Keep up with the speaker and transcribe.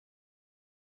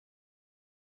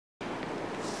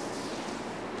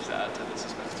Tendenz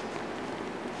ist best.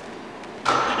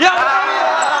 Ja!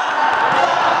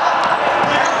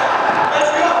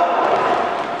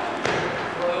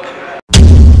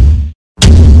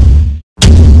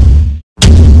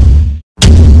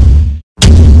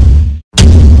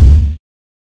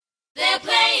 They're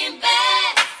playing basketball.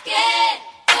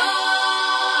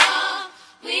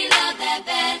 We love that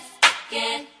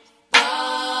basketball.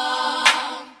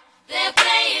 They're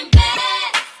playing basketball.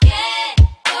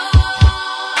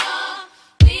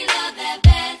 We love that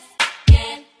basketball.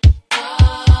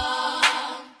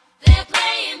 They're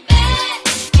playing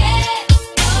basketball.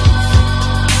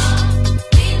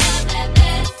 We love that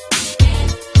basketball.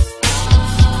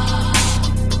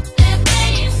 They're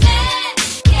playing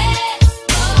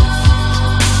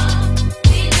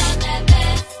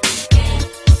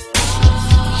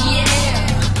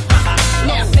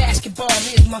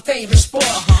my favorite sport.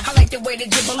 I like the way they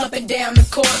dribble up and down the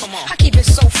court. I keep it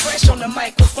so fresh on the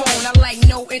microphone. I like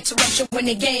no interruption when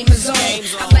the game is on.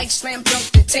 I like slam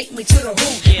dunk to take me to the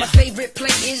hoop. My favorite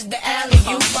play is the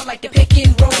alley-oop. I like the pick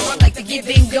and roll. I like the give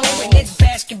and go. And it's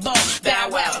basketball. Bow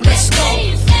wow, let's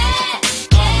go.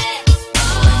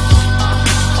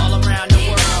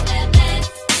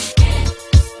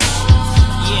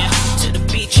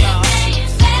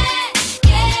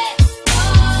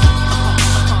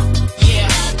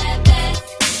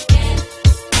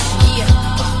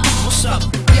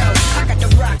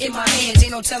 In my hands,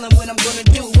 ain't no telling what I'm gonna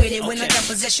do with it. When I got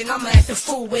possession, I'ma act a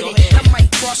fool with it. I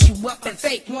might cross you up and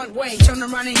fake one way, turn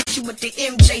around and hit you with the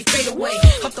MJ fadeaway.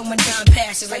 I'm throwing down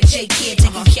passes like J Kid,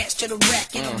 taking cats to the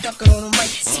rack, and I'm dunking on them right.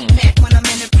 C-Mac when I'm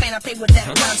in the plane, I play with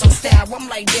that Lonzo style. I'm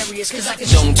like Darius, cause I can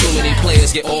shoot. Too many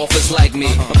players get offers like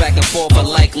me. I'm back and forth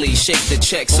unlikely. Shake the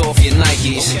checks off your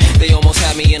Nikes. They almost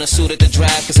had me in a suit at the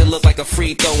draft, cause it looked like a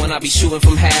free throw when I be shooting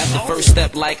from half. The first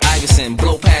step like Iverson,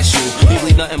 blow past you.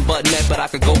 Usually nothing but net, but I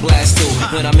could go blast too.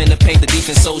 When I'm in the paint, the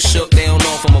defense so shook, they don't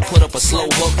know if I'ma put up a slow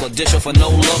hook or dish off for no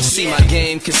look. See, my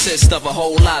game consists of a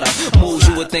whole lot of moves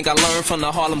you would think I learned from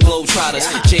the Harlem Globetrotters.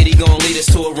 JD gon' lead us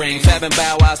to a ring. Fab and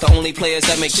Bow Wow's the only players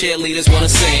that make cheerleaders wanna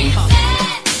sing. Yeah,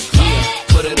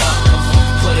 put it up,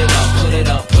 put it up, put it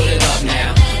up, put it up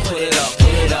now. Put it up,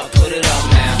 put it up, put it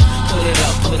up now. Put it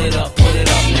up, put it up, put it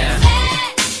up now.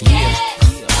 Yeah.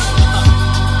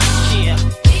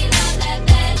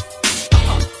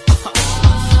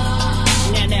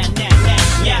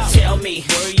 Tell me,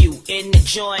 were you in the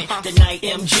joint the night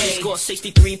MJ scored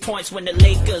 63 points when the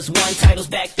Lakers won titles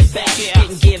back to back?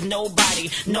 Didn't give nobody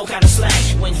no kind of slack.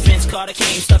 When Vince Carter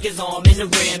came, stuck his arm in the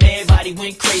rim, everybody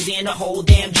went crazy in the whole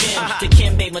damn gym.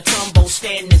 Dikembe Mutombo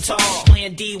standing tall,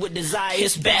 playing D with desire.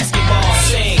 It's basketball.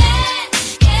 Sing.